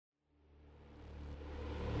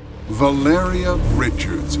Valeria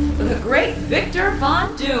Richards. The great Victor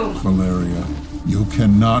Von Doom. Valeria, you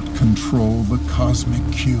cannot control the cosmic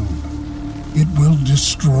cube. It will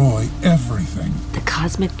destroy everything. The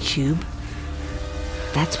cosmic cube?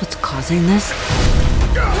 That's what's causing this?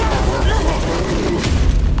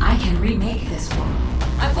 I can remake this world.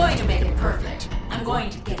 I'm going to make it perfect. I'm going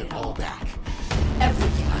to get it all back.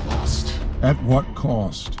 Everything I lost. At what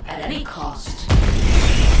cost? At any cost.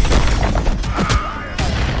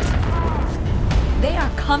 They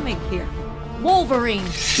are coming here. Wolverine.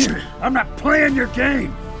 I'm not playing your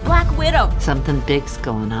game. Black Widow. Something big's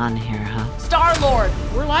going on here, huh? Star-Lord.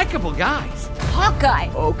 We're likable guys. Hawkeye.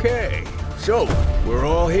 Okay, so we're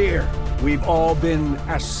all here. We've all been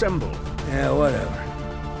assembled. Yeah, whatever.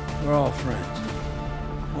 We're all friends.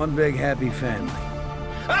 One big happy family.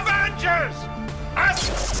 Avengers!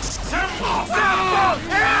 Assemble!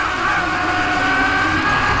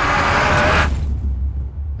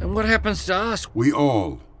 And what happens to us? We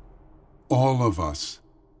all of us,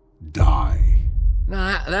 die.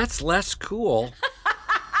 Nah, that's less cool.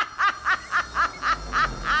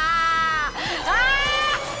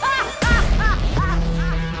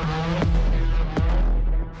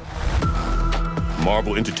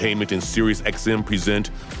 Marvel Entertainment and Sirius XM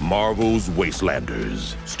present Marvel's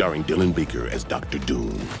Wastelanders, starring Dylan Baker as Dr.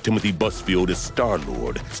 Doom, Timothy Busfield as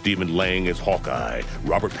Star-Lord, Stephen Lang as Hawkeye,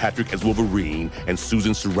 Robert Patrick as Wolverine, and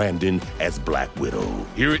Susan Sarandon as Black Widow.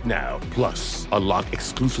 Hear it now. Plus, unlock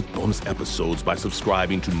exclusive bonus episodes by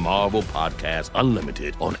subscribing to Marvel Podcast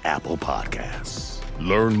Unlimited on Apple Podcasts.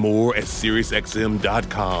 Learn more at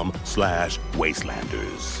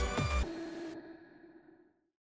SiriusXM.com/Wastelanders.